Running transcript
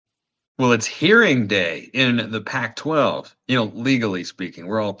Well, it's hearing day in the Pac-12. Legally speaking,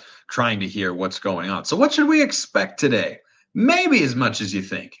 we're all trying to hear what's going on. So, what should we expect today? Maybe as much as you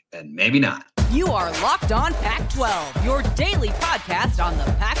think, and maybe not. You are Locked On Pac-12, your daily podcast on the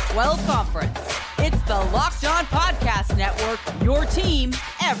Pac-12 Conference. It's the Locked On Podcast Network, your team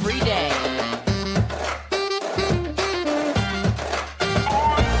every day.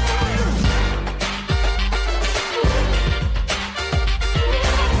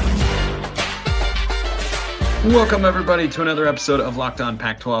 Welcome, everybody, to another episode of Locked On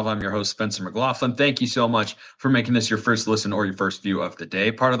Pac-12. I'm your host, Spencer McLaughlin. Thank you so much for making this your first listen or your first view of the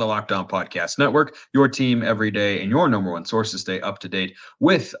day. Part of the Locked On Podcast Network, your team every day, and your number one source to stay up to date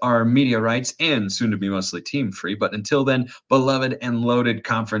with our media rights and soon to be mostly team free. But until then, beloved and loaded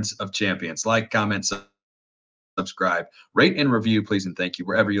Conference of Champions. Like, comment, subscribe, rate, and review, please, and thank you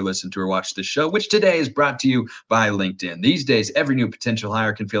wherever you listen to or watch this show, which today is brought to you by LinkedIn. These days, every new potential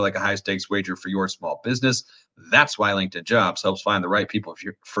hire can feel like a high-stakes wager for your small business. That's why LinkedIn Jobs helps find the right people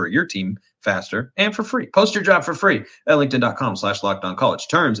for your team faster and for free. Post your job for free at linkedin.com/lockedoncollege.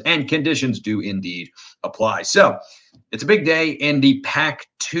 Terms and conditions do indeed apply. So it's a big day in the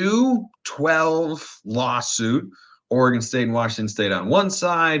Pac-2 12 lawsuit. Oregon State and Washington State on one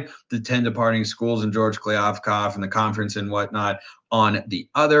side, the 10 departing schools and George Kliavkoff and the conference and whatnot on the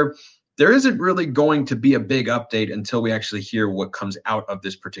other. There isn't really going to be a big update until we actually hear what comes out of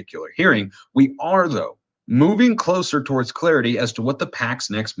this particular hearing. We are, though, moving closer towards clarity as to what the Pac's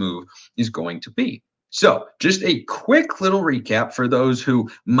next move is going to be. So just a quick little recap for those who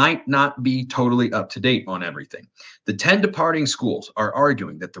might not be totally up to date on everything. The 10 departing schools are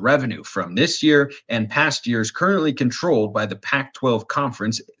arguing that the revenue from this year and past years currently controlled by the Pac-12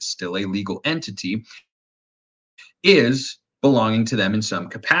 conference, still a legal entity, is belonging to them in some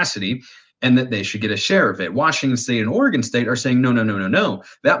capacity, and that they should get a share of it. Washington State and Oregon State are saying, no.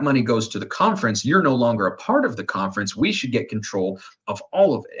 That money goes to the conference. You're no longer a part of the conference. We should get control of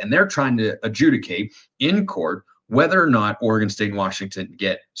all of it. And they're trying to adjudicate in court whether or not Oregon State and Washington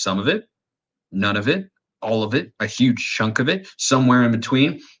get some of it, none of it, all of it, a huge chunk of it, somewhere in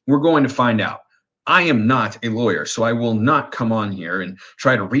between. We're going to find out. I am not a lawyer, so I will not come on here and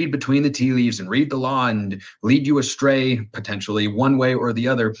try to read between the tea leaves and read the law and lead you astray, potentially one way or the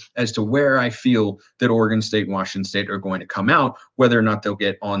other, as to where I feel that Oregon State and Washington State are going to come out, whether or not they'll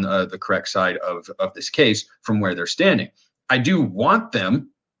get on the correct side of this case from where they're standing. I do want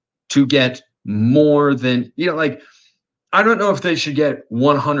them to get more than, I don't know if they should get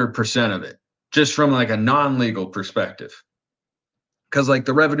 100% of it, just from like a non-legal perspective. Because like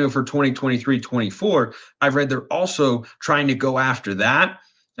the revenue for 2023-24, I've read they're also trying to go after that.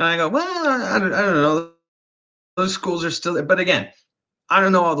 And I go, well, I don't know. Those schools are still there. But again, I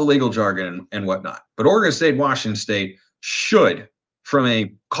don't know all the legal jargon and whatnot. But Oregon State, Washington State should,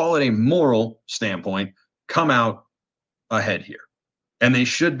 from call it a moral standpoint, come out ahead here. And they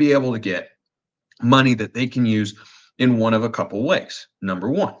should be able to get money that they can use in one of a couple ways. Number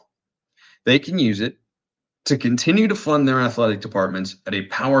one, they can use it to continue to fund their athletic departments at a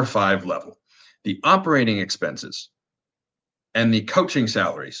Power 5 level. The operating expenses and the coaching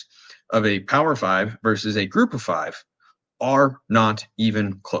salaries of a Power 5 versus a Group of 5 are not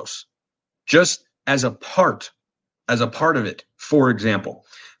even close. Just as a part of it, for example,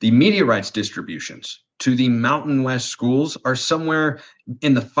 the media rights distributions to the Mountain West schools are somewhere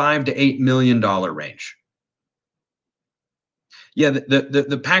in the $5 to $8 million range. Yeah,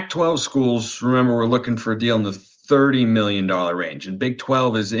 the Pac-12 schools, remember, we're looking for a deal in the $30 million range, and Big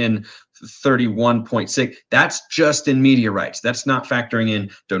 12 is in 31.6. That's just in media rights. That's not factoring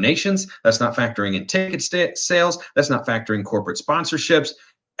in donations. That's not factoring in ticket sales. That's not factoring corporate sponsorships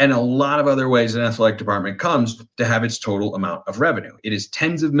and a lot of other ways an athletic department comes to have its total amount of revenue. It is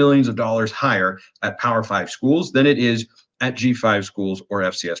tens of millions of dollars higher at Power 5 schools than it is at G5 schools or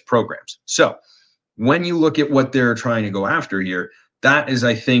FCS programs. So when you look at what they're trying to go after here, that is,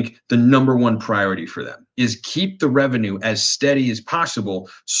 I think, the number one priority for them, is keep the revenue as steady as possible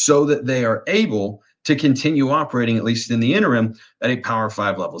so that they are able to continue operating, at least in the interim, at a Power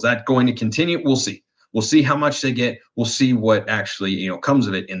 5 level. Is that going to continue? We'll see. We'll see how much they get. We'll see what actually, comes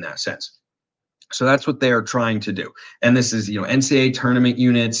of it in that sense. So that's what they are trying to do. And this is, NCAA tournament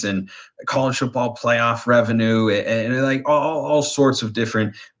units and college football playoff revenue and like all sorts of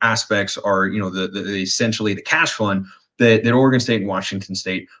different aspects are, the essentially the cash fund that Oregon State and Washington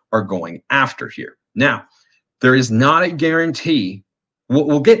State are going after here. Now, there is not a guarantee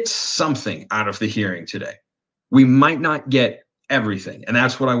we'll get something out of the hearing today. We might not get everything. And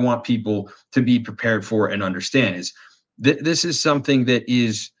that's what I want people to be prepared for and understand is this is something that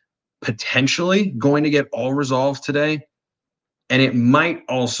is potentially going to get all resolved today. and it might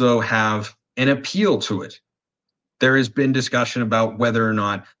also have an appeal to it. There has been discussion about whether or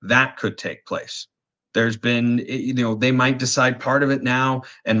not that could take place. There's been, they might decide part of it now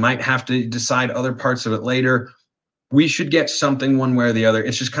and might have to decide other parts of it later. We should get something one way or the other.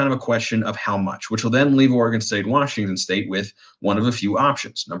 It's just kind of a question of how much, which will then leave Oregon State and Washington State with one of a few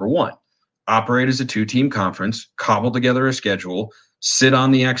options. Number one, operate as a two-team conference, cobble together a schedule, sit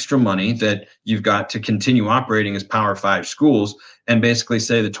on the extra money that you've got to continue operating as Power 5 schools, and basically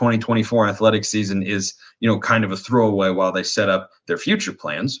say the 2024 athletic season is, kind of a throwaway while they set up their future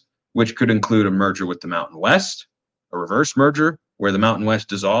plans, which could include a merger with the Mountain West, a reverse merger where the Mountain West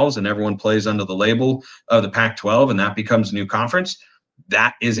dissolves and everyone plays under the label of the Pac-12 and that becomes a new conference.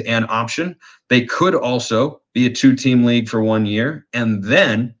 That is an option. They could also be a two-team league for 1 year and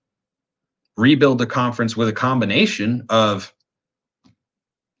then rebuild the conference with a combination of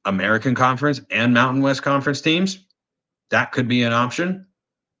American Conference and Mountain West Conference teams. That could be an option.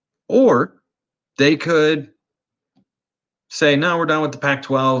 Or they could say, no, we're done with the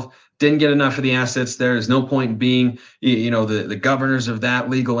Pac-12. Didn't get enough of the assets there. There's no point in being, the governors of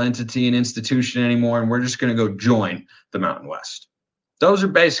that legal entity and institution anymore, and we're just going to go join the Mountain West. Those are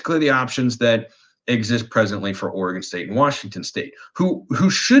basically the options that exist presently for Oregon State and Washington State, who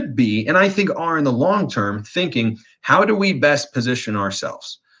should be, and I think are in the long term, thinking, how do we best position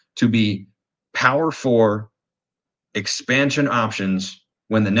ourselves to be Power 4 expansion options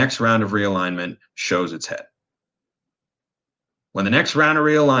when the next round of realignment shows its head? When the next round of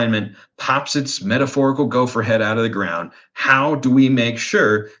realignment pops its metaphorical gopher head out of the ground, how do we make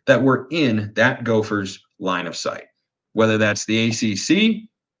sure that we're in that gopher's line of sight? Whether that's the ACC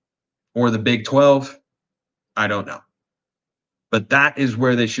or the Big 12, I don't know. But that is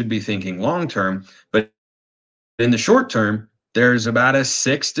where they should be thinking long term. But in the short term, there's about a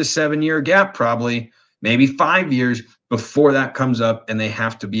 6 to 7 year gap, probably maybe 5 years before that comes up, and they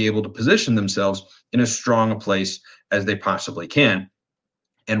have to be able to position themselves in as strong a place as they possibly can.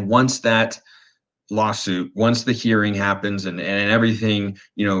 And once that lawsuit, once the hearing happens and everything,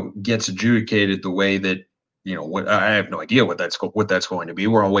 gets adjudicated the way that, I have no idea what that's going to be.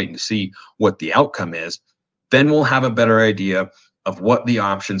 We're all waiting to see what the outcome is. Then we'll have a better idea of what the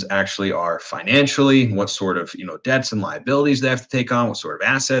options actually are financially, what sort of, debts and liabilities they have to take on, what sort of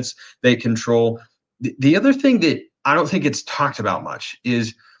assets they control. The other thing that I don't think it's talked about much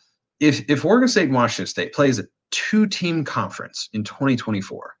is if Oregon State and Washington State plays a two-team conference in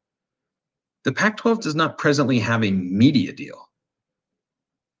 2024, the Pac-12 does not presently have a media deal.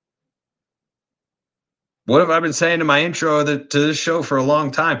 What have I been saying in my intro to this show for a long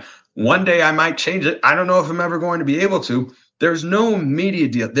time? One day I might change it. I don't know if I'm ever going to be able to. There's no media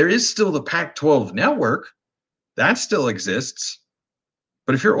deal. There is still the Pac-12 network. That still exists.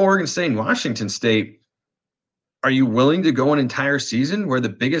 But if you're Oregon State and Washington State, are you willing to go an entire season where the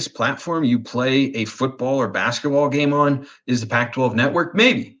biggest platform you play a football or basketball game on is the Pac-12 network?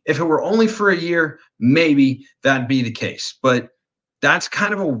 Maybe. If it were only for a year, maybe that'd be the case. But that's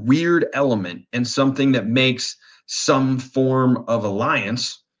kind of a weird element and something that makes some form of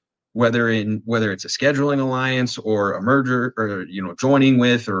alliance, whether it's a scheduling alliance or a merger or joining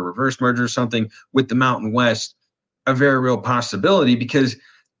with or a reverse merger or something with the Mountain West, a very real possibility, because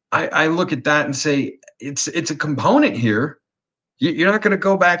I look at that and say it's a component here. You're not going to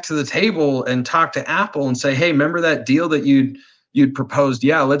go back to the table and talk to Apple and say, hey, remember that deal that you'd proposed?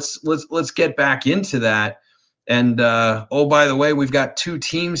 Yeah, let's get back into that. And oh, by the way, we've got two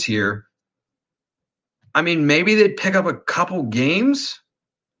teams here. I mean, maybe they'd pick up a couple games.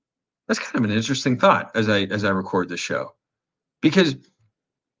 That's kind of an interesting thought as I record this show, because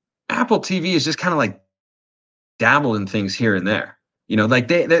Apple TV is just kind of like dabble in things here and there. Like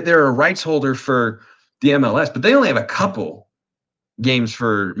they're a rights holder for the MLS, but they only have a couple games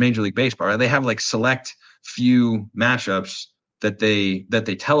for Major League Baseball. Right? They have like select few matchups that they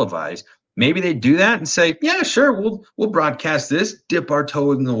televise. Maybe they do that and say, yeah, sure, we'll broadcast this, dip our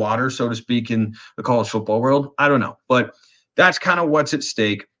toe in the water, so to speak, in the college football world. I don't know, but that's kind of what's at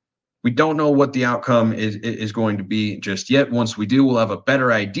stake. We don't know what the outcome is going to be just yet. Once we do, we'll have a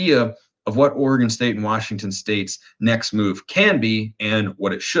better idea of what Oregon State and Washington State's next move can be and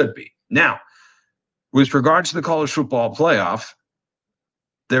what it should be. Now, with regards to the college football playoff,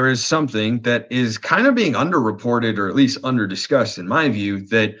 there is something that is kind of being underreported, or at least under-discussed in my view,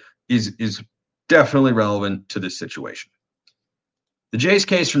 that is definitely relevant to this situation. The Jase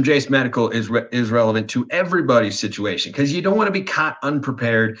case from Jase Medical is relevant to everybody's situation, because you don't want to be caught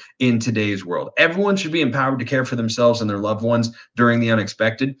unprepared in today's world. Everyone should be empowered to care for themselves and their loved ones during the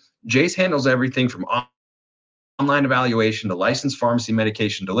unexpected. Jase handles everything from online evaluation to licensed pharmacy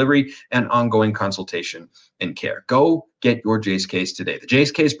medication delivery and ongoing consultation and care. Go get your Jase case today. The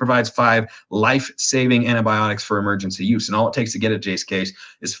Jase case provides 5 life-saving antibiotics for emergency use, and all it takes to get a Jase case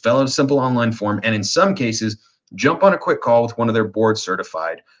is fill out a simple online form, and in some cases, jump on a quick call with one of their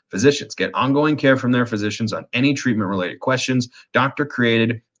board-certified physicians. Get ongoing care from their physicians on any treatment-related questions,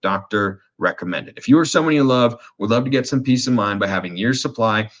 doctor-created, doctor recommended. If you or someone you love would love to get some peace of mind by having years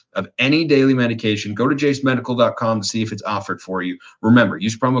supply of any daily medication, go to jasemedical.com to see if it's offered for you. Remember,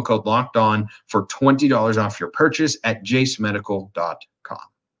 use promo code LOCKEDON for $20 off your purchase at jasemedical.com.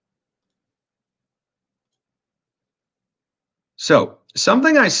 So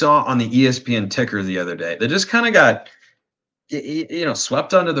something I saw on the ESPN ticker the other day that just kind of got,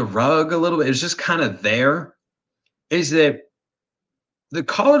 swept under the rug a little bit. It was just kind of there, is that the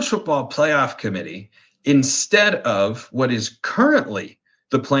College Football Playoff Committee, instead of what is currently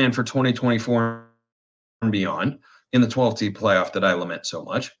the plan for 2024 and beyond in the 12-team playoff that I lament so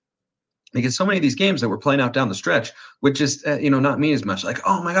much, because so many of these games that we're playing out down the stretch would just, not mean as much. Like,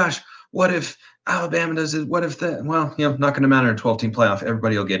 oh my gosh, what if Alabama does it? What if not going to matter in a 12-team playoff.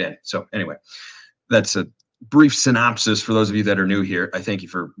 Everybody will get in. So anyway, that's a brief synopsis for those of you that are new here. I thank you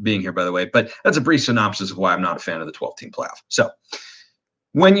for being here, by the way. But that's a brief synopsis of why I'm not a fan of the 12-team playoff. So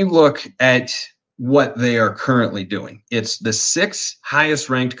when you look at what they are currently doing, it's the 6 highest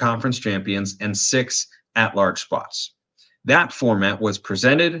ranked conference champions and 6 at-large spots. That format was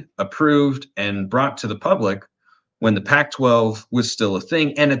presented, approved, and brought to the public when the Pac-12 was still a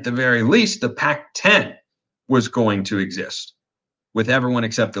thing. And at the very least, the Pac-10 was going to exist with everyone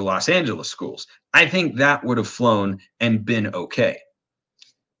except the Los Angeles schools. I think that would have flown and been okay.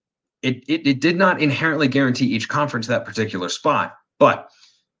 It did not inherently guarantee each conference that particular spot, but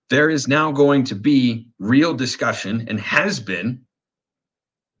there is now going to be real discussion, and has been,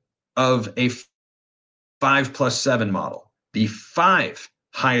 of a 5+7 model. The 5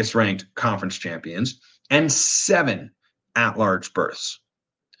 highest ranked conference champions and 7 at-large berths,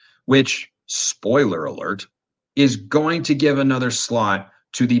 which, spoiler alert, is going to give another slot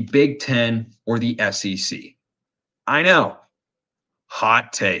to the Big Ten or the SEC. I know.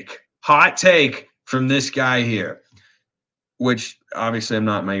 Hot take from this guy here, which obviously I'm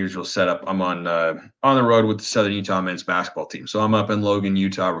not in my usual setup. I'm on the road with the Southern Utah men's basketball team. So I'm up in Logan,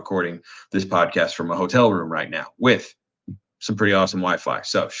 Utah, recording this podcast from a hotel room right now with some pretty awesome Wi-Fi.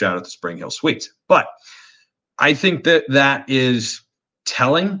 So shout out to Spring Hill Suites. But I think that is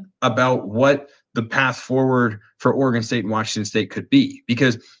telling about what the path forward for Oregon State and Washington State could be.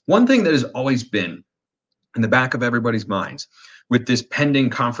 Because one thing that has always been in the back of everybody's minds with this pending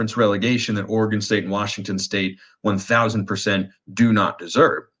conference relegation that Oregon State and Washington State 1,000% do not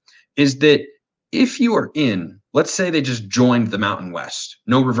deserve, is that if you are in, let's say they just joined the Mountain West,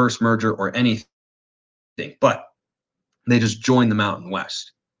 no reverse merger or anything, but they just joined the Mountain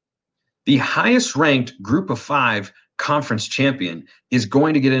West, the highest ranked group of 5 conference champion is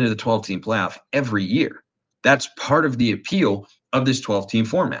going to get into the 12-team playoff every year. That's part of the appeal of this 12-team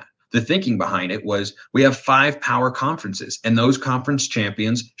format. The thinking behind it was we have 5 power conferences, and those conference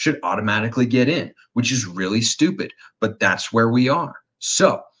champions should automatically get in, which is really stupid, but that's where we are.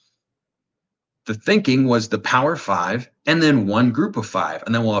 So the thinking was the Power 5 and then 1 group of 5,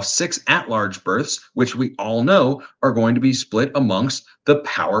 and then we'll have 6 at-large berths, which we all know are going to be split amongst the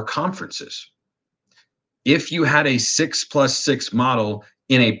power conferences. If you had a 6+6 model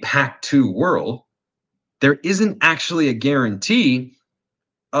in a Pac-2 world, there isn't actually a guarantee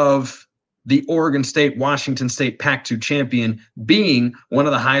of the Oregon State, Washington State Pac-2 champion being one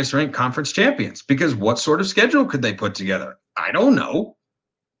of the highest ranked conference champions, because what sort of schedule could they put together? I don't know.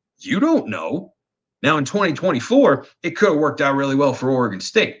 You don't know. Now in 2024, it could have worked out really well for Oregon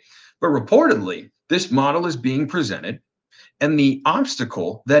State, but reportedly this model is being presented, and the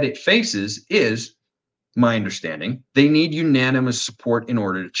obstacle that it faces is, my understanding, they need unanimous support in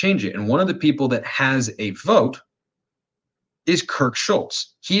order to change it. And one of the people that has a vote is Kirk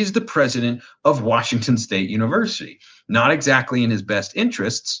Schultz. He's the president of Washington State University. Not exactly in his best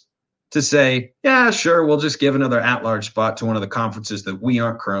interests to say, yeah, sure, we'll just give another at-large spot to one of the conferences that we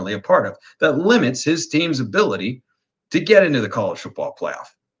aren't currently a part of. That limits his team's ability to get into the college football playoff.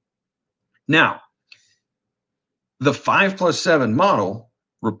 Now, the 5+7 model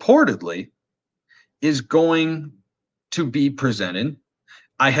reportedly is going to be presented.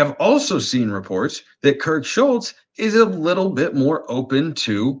 I have also seen reports that Kirk Schultz is a little bit more open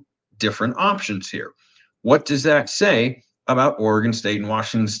to different options here. What does that say about Oregon State and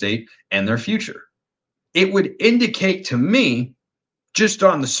Washington State and their future? It would indicate to me, just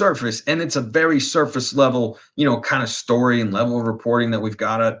on the surface, and it's a very surface level, kind of story and level of reporting that we've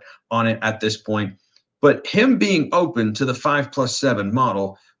got on it at this point, But him being open to the 5+7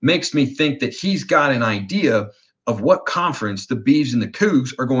 model makes me think that he's got an idea of what conference the Beavs and the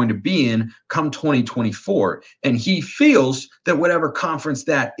Cougs are going to be in come 2024. And he feels that whatever conference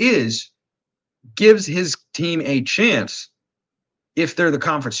that is gives his team a chance, if they're the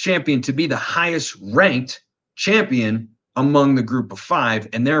conference champion, to be the highest ranked champion among the group of 5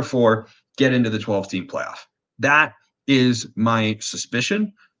 and therefore get into the 12-team playoff. That is my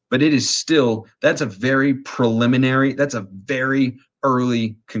suspicion, but it is still, that's a very preliminary, that's a very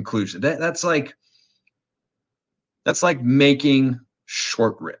early conclusion. That's like making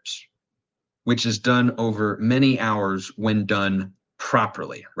short ribs, which is done over many hours when done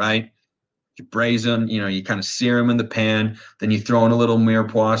properly, right? You braise them, you kind of sear them in the pan, then you throw in a little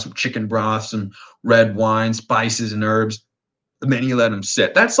mirepoix, some chicken broth, some red wine, spices and herbs, and then you let them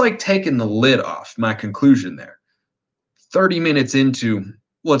sit. That's like taking the lid off, my conclusion there. 30 minutes into,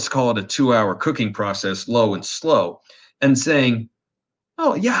 let's call it a 2-hour cooking process, low and slow, and saying,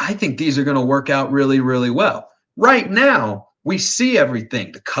 oh yeah, I think these are going to work out really, really well. Right now, we see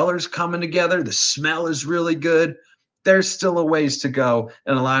everything. The colors coming together. The smell is really good. There's still a ways to go,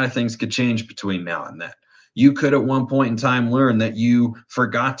 and a lot of things could change between now and then. You could at one point in time learn that you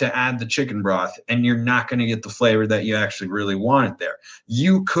forgot to add the chicken broth, and you're not going to get the flavor that you actually really wanted there.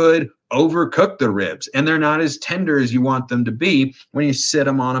 You could overcook the ribs, and they're not as tender as you want them to be when you sit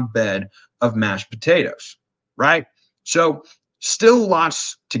them on a bed of mashed potatoes, right? So still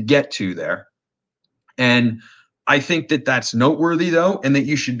lots to get to there. And I think that that's noteworthy, though, and that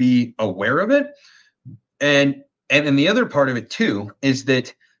you should be aware of it. And the other part of it, too, is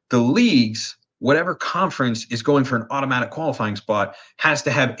that the leagues, whatever conference is going for an automatic qualifying spot, has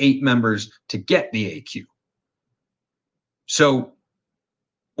to have 8 members to get the AQ. So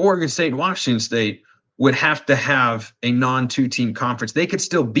Oregon State, Washington State would have to have a non-2-team conference. They could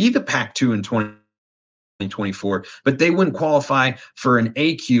still be the Pac-2 in 2024, but they wouldn't qualify for an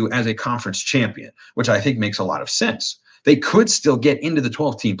AQ as a conference champion, which I think makes a lot of sense. They could still get into the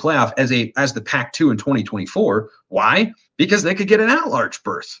 12-team playoff as the Pac-2 in 2024. Why? Because they could get an at-large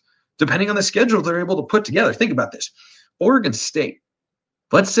berth, depending on the schedule they're able to put together. Think about this. Oregon State,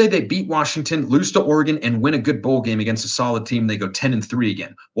 let's say they beat Washington, lose to Oregon, and win a good bowl game against a solid team. They go 10-3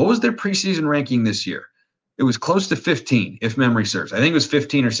 again. What was their preseason ranking this year? It was close to 15, if memory serves. I think it was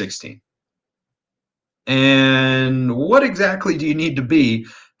 15 or 16. And what exactly do you need to be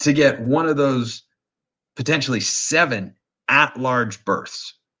to get one of those potentially 7 at-large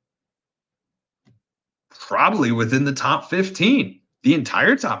berths? Probably within the top 15. The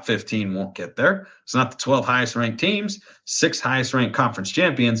entire top 15 won't get there. It's not the 12 highest ranked teams, 6 highest ranked conference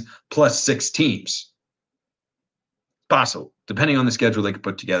champions, plus 6 teams. Possible, depending on the schedule they could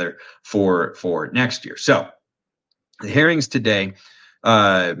put together for next year. So the hearings today,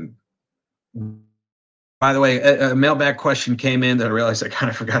 by the way, a mailbag question came in that I realized I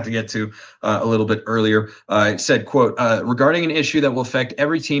kind of forgot to get to a little bit earlier. It said, quote, regarding an issue that will affect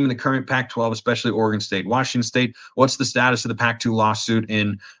every team in the current Pac-12, especially Oregon State, Washington State, what's the status of the Pac-2 lawsuit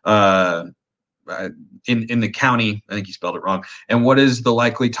in the county? I think he spelled it wrong. And what is the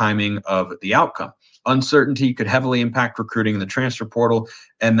likely timing of the outcome? Uncertainty could heavily impact recruiting in the transfer portal,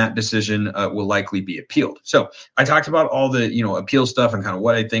 and that decision will likely be appealed. So I talked about all the appeal stuff and kind of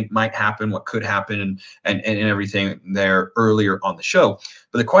what I think might happen, what could happen, and everything there earlier on the show.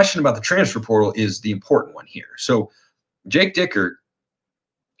 But the question about the transfer portal is the important one here. So Jake Dickert,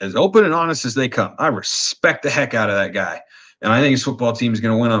 as open and honest as they come, I respect the heck out of that guy, and I think his football team is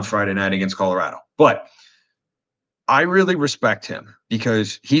going to win on Friday night against Colorado. But I really respect him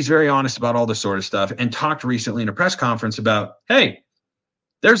because he's very honest about all this sort of stuff and talked recently in a press conference about, hey,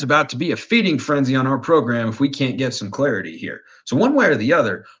 there's about to be a feeding frenzy on our program if we can't get some clarity here. So one way or the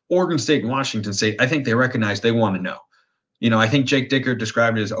other, Oregon State and Washington State, I think they recognize they want to know. I think Jake Dickert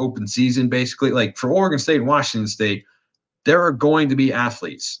described it as open season, basically. Like for Oregon State and Washington State, there are going to be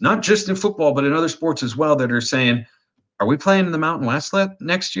athletes, not just in football, but in other sports as well, that are saying, are we playing in the Mountain West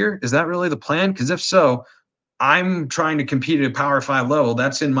next year? Is that really the plan? Because if so, I'm trying to compete at a Power 5 level.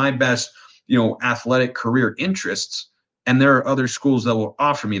 That's in my best, athletic career interests. And there are other schools that will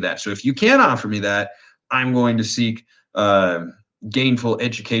offer me that. So if you can't offer me that, I'm going to seek gainful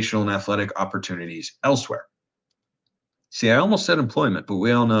educational and athletic opportunities elsewhere. See, I almost said employment, but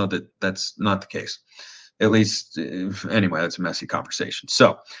we all know that that's not the case. At least, anyway, that's a messy conversation.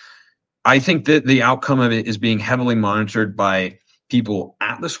 So I think that the outcome of it is being heavily monitored by people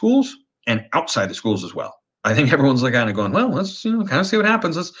at the schools and outside the schools as well. I think everyone's kind of going, well, let's kind of see what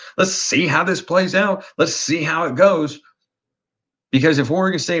happens. Let's see how this plays out. Let's see how it goes. Because if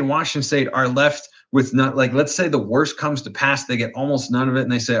Oregon State and Washington State are left with not like, let's say the worst comes to pass, they get almost none of it,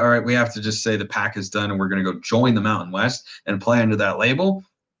 and they say, all right, we have to just say the Pac is done and we're going to go join the Mountain West and play under that label.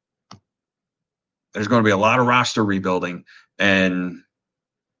 There's going to be a lot of roster rebuilding and,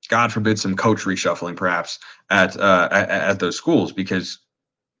 God forbid, some coach reshuffling perhaps at those schools, because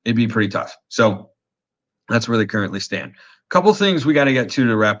it'd be pretty tough. So that's where they currently stand. Couple things we got to get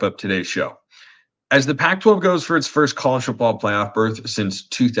to wrap up today's show. As the Pac-12 goes for its first college football playoff berth since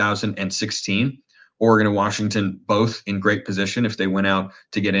 2016, Oregon and Washington both in great position if they win out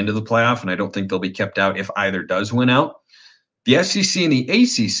to get into the playoff, and I don't think they'll be kept out if either does win out. The SEC and the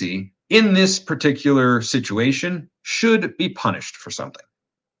ACC in this particular situation should be punished for something.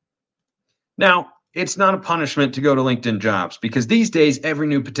 Now, it's not a punishment to go to LinkedIn Jobs, because these days every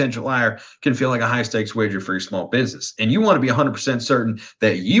new potential hire can feel like a high-stakes wager for your small business. And you want to be 100% certain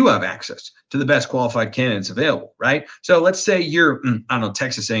that you have access to the best qualified candidates available, right? So let's say you're,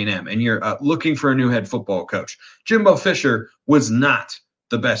 Texas A&M, and you're looking for a new head football coach. Jimbo Fisher was not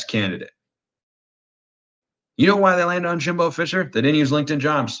the best candidate. You know why they landed on Jimbo Fisher? They didn't use LinkedIn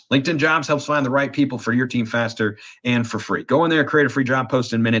Jobs. LinkedIn Jobs helps find the right people for your team faster and for free. Go in there, create a free job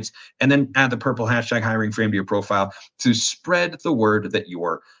post in minutes, and then add the purple hashtag hiring frame to your profile to spread the word that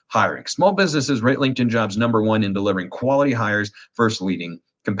you're hiring. Small businesses rate LinkedIn Jobs #1 in delivering quality hires versus leading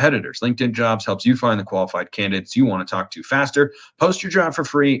competitors. LinkedIn Jobs helps you find the qualified candidates you want to talk to faster. Post your job for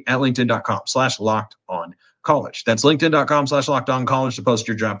free at linkedin.com/lockedoncollege. That's linkedin.com/lockedoncollege to post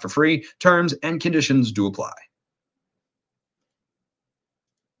your job for free. Terms and conditions do apply.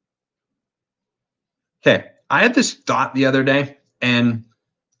 Okay, I had this thought the other day, and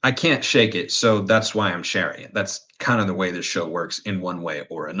I can't shake it, so that's why I'm sharing it. That's kind of the way this show works in one way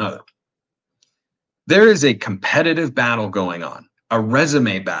or another. There is a competitive battle going on, a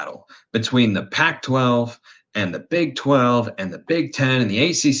resume battle between the Pac-12 and the Big 12 and the Big 10 and the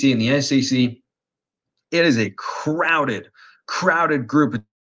ACC and the SEC. It is a crowded group of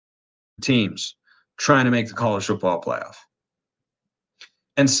teams trying to make the college football playoff.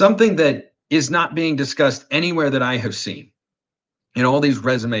 And something that is not being discussed anywhere that I have seen in all these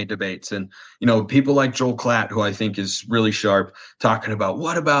resume debates, and people like Joel Klatt, who I think is really sharp, talking about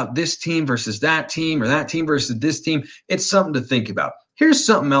what about this team versus that team, or that team versus this team. It's something to think about. Here's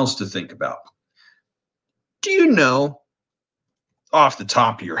something else to think about. Do you know, off the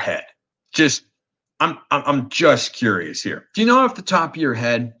top of your head, I'm just curious here, do you know off the top of your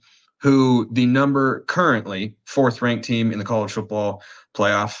head who the currently fourth ranked team in the college football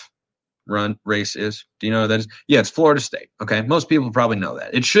playoff race is? Do you know who that is? Yeah, it's Florida State. Okay, most people probably know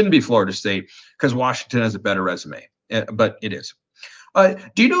that. It shouldn't be Florida State because Washington has a better resume, but it is.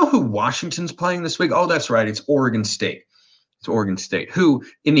 Do you know who Washington's playing this week? Oh, that's right, it's Oregon State. It's Oregon State, who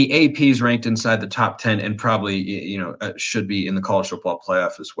in the AP is ranked inside the top 10 and probably should be in the college football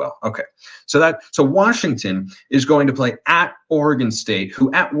playoff as well. Okay, so Washington is going to play at Oregon State,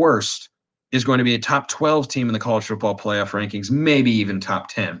 who at worst is going to be a top 12 team in the college football playoff rankings, maybe even top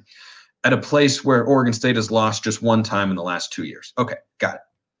 10. At a place where Oregon State has lost just one time in the last 2 years. Okay, got it.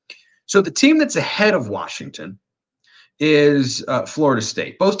 So the team that's ahead of Washington is Florida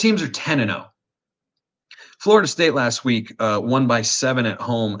State. Both teams are 10-0. Florida State last week won by 7 at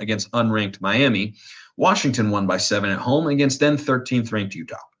home against unranked Miami. Washington won by 7 at home against then 13th ranked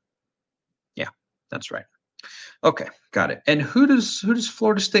Utah. Yeah, that's right. Okay, got it. And who does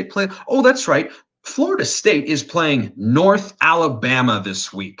Florida State play? Oh, that's right. Florida State is playing North Alabama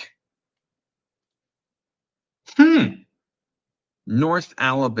this week. North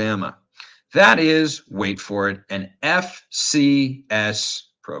Alabama. That is, wait for it, an FCS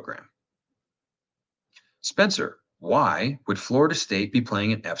program. Spencer, why would Florida State be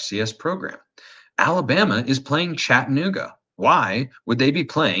playing an FCS program? Alabama is playing Chattanooga. Why would they be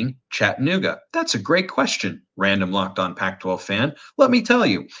playing Chattanooga? That's a great question, random Locked On Pac-12 fan. Let me tell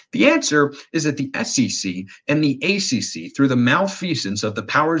you, the answer is that the SEC and the ACC, through the malfeasance of the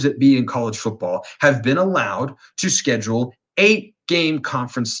powers that be in college football, have been allowed to schedule 8-game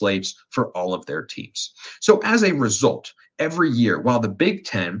conference slates for all of their teams. So as a result, every year, while the Big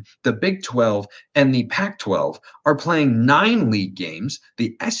 10, the Big 12, and the Pac-12 are playing 9 league games,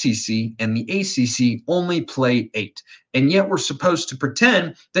 the SEC and the ACC only play 8. And yet we're supposed to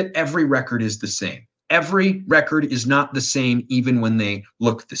pretend that every record is the same. Every record is not the same, even when they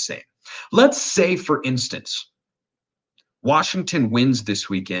look the same. Let's say, for instance, Washington wins this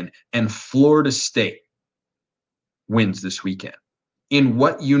weekend and Florida State wins this weekend. In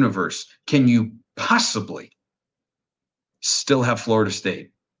what universe can you possibly still have Florida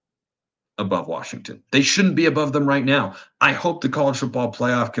State above Washington? They shouldn't be above them right now. I hope the College Football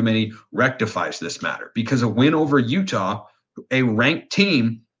Playoff Committee rectifies this matter, because a win over Utah, a ranked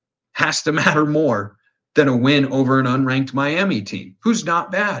team, has to matter more than a win over an unranked Miami team, who's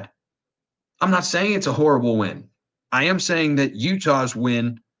not bad. I'm not saying it's a horrible win. I am saying that Utah's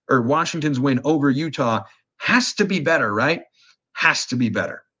win or Washington's win over Utah has to be better, right? Has to be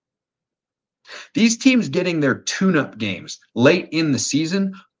better. These teams getting their tune-up games late in the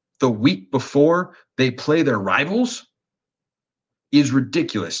season, the week before they play their rivals, is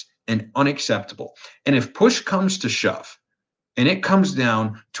ridiculous and unacceptable. And if push comes to shove, and it comes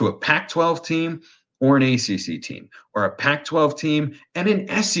down to a Pac-12 team or an ACC team, or a Pac-12 team and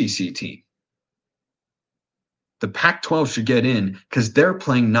an SEC team, the Pac-12 should get in because they're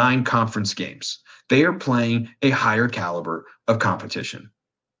playing 9 conference games. They are playing a higher caliber of competition.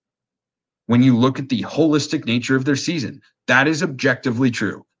 When you look at the holistic nature of their season, that is objectively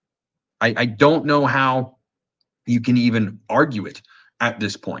true. I don't know how you can even argue it at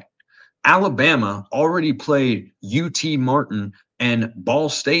this point. Alabama already played UT Martin and Ball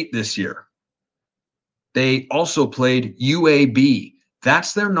State this year. They also played UAB.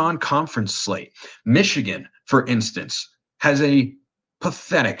 That's their non-conference slate. Michigan, for instance, has a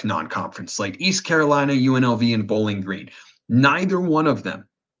pathetic non-conference slate. East Carolina, UNLV, and Bowling Green. Neither one of them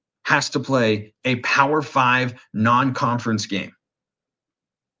has to play a Power 5 non-conference game.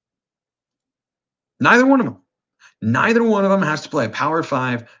 Neither one of them. Neither one of them has to play a Power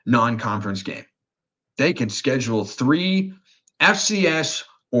 5 non-conference game. They can schedule 3 FCS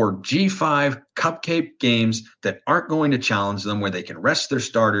or G5 cupcake games that aren't going to challenge them, where they can rest their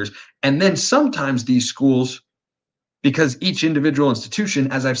starters. And then sometimes these schools, because each individual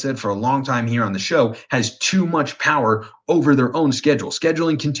institution, as I've said for a long time here on the show, has too much power over their own schedule.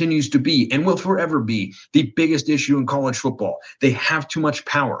 Scheduling continues to be and will forever be the biggest issue in college football. They have too much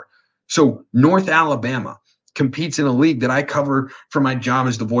power. So North Alabama competes in a league that I cover for my job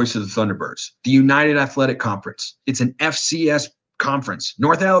as the voice of the Thunderbirds, the United Athletic Conference. It's an FCS conference.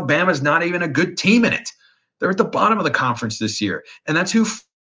 North Alabama is not even a good team in it. They're at the bottom of the conference this year. And that's who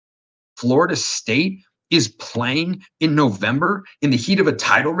Florida State is playing in November in the heat of a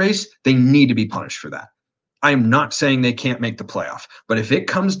title race. They need to be punished for that. I am not saying they can't make the playoff, but if it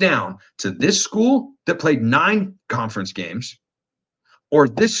comes down to this school that played 9 conference games or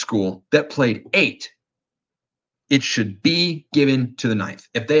this school that played 8, it should be given to the 9th.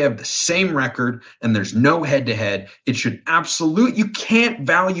 If they have the same record and there's no head-to-head, it should absolutely, you can't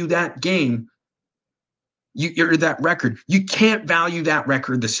value that game, or that record. You can't value that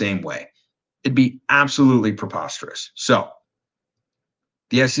record the same way. It'd be absolutely preposterous. So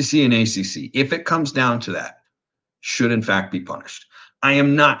the SEC and ACC, if it comes down to that, should in fact be punished. I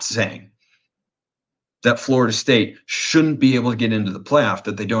am not saying that Florida State shouldn't be able to get into the playoff,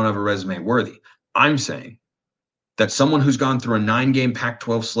 that they don't have a resume worthy. I'm saying that someone who's gone through a 9-game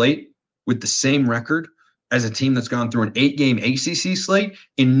Pac-12 slate with the same record as a team that's gone through an 8-game ACC slate,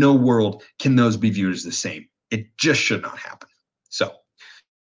 in no world can those be viewed as the same. It just should not happen. So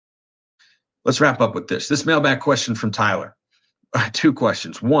let's wrap up with this. This mailbag question from Tyler. 2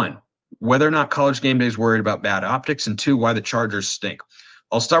 questions. 1, whether or not College Game Day is worried about bad optics, and 2, why the Chargers stink.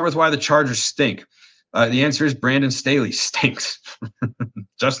 I'll start with why the Chargers stink. The answer is Brandon Staley stinks.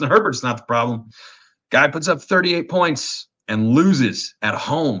 Justin Herbert's not the problem. Guy puts up 38 points and loses at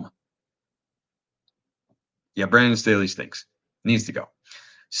home. Yeah, Brandon Staley stinks. Needs to go.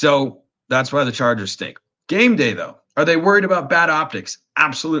 So that's why the Chargers stink. Game day, though. Are they worried about bad optics?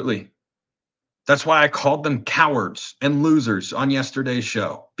 Absolutely. That's why I called them cowards and losers on yesterday's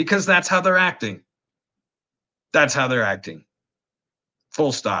show, because that's how they're acting. That's how they're acting.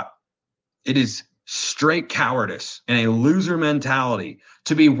 Full stop. It is straight cowardice and a loser mentality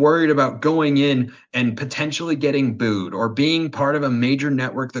to be worried about going in and potentially getting booed or being part of a major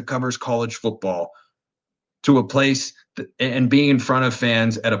network that covers college football to a place and being in front of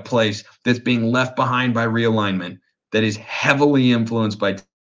fans at a place that's being left behind by realignment that is heavily influenced by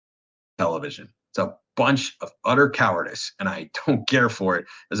television. It's a bunch of utter cowardice, and I don't care for it,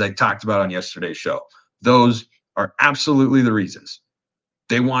 as I talked about on yesterday's show. Those are absolutely the reasons.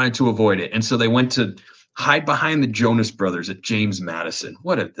 They wanted to avoid it, and so they went to hide behind the Jonas Brothers at James Madison.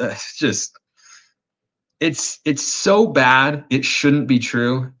 It's so bad it shouldn't be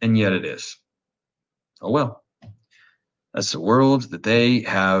true, and yet it is. Oh well. That's the world that they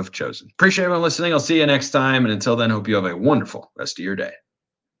have chosen. Appreciate everyone listening. I'll see you next time, and until then, hope you have a wonderful rest of your day.